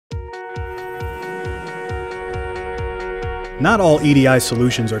Not all EDI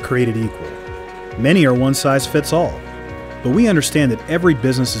solutions are created equal. Many are one size fits all, but we understand that every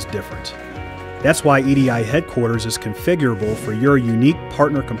business is different. That's why EDI HeadQuarters is configurable for your unique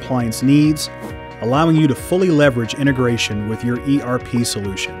partner compliance needs, allowing you to fully leverage integration with your ERP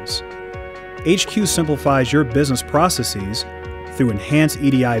solutions. HQ simplifies your business processes through enhanced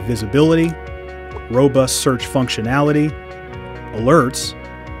EDI visibility, robust search functionality, alerts,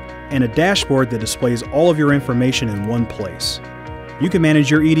 and a dashboard that displays all of your information in one place. You can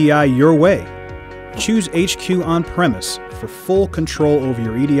manage your EDI your way. Choose HQ on-premise for full control over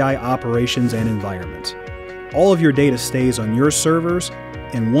your EDI operations and environment. All of your data stays on your servers,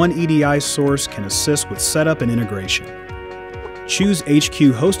 and one EDI source can assist with setup and integration. Choose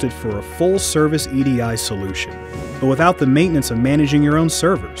HQ hosted for a full-service EDI solution, but without the maintenance of managing your own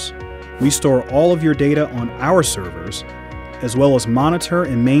servers. We store all of your data on our servers, as well as monitor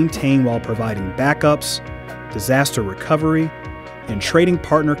and maintain while providing backups, disaster recovery, and trading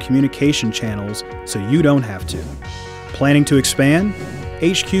partner communication channels so you don't have to. Planning to expand?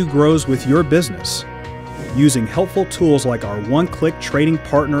 HQ grows with your business, using helpful tools like our one-click trading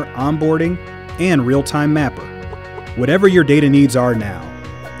partner onboarding and real-time mapper. Whatever your data needs are now,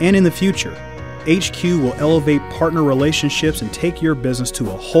 and in the future, HQ will elevate partner relationships and take your business to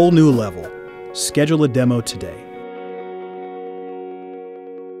a whole new level. Schedule a demo today.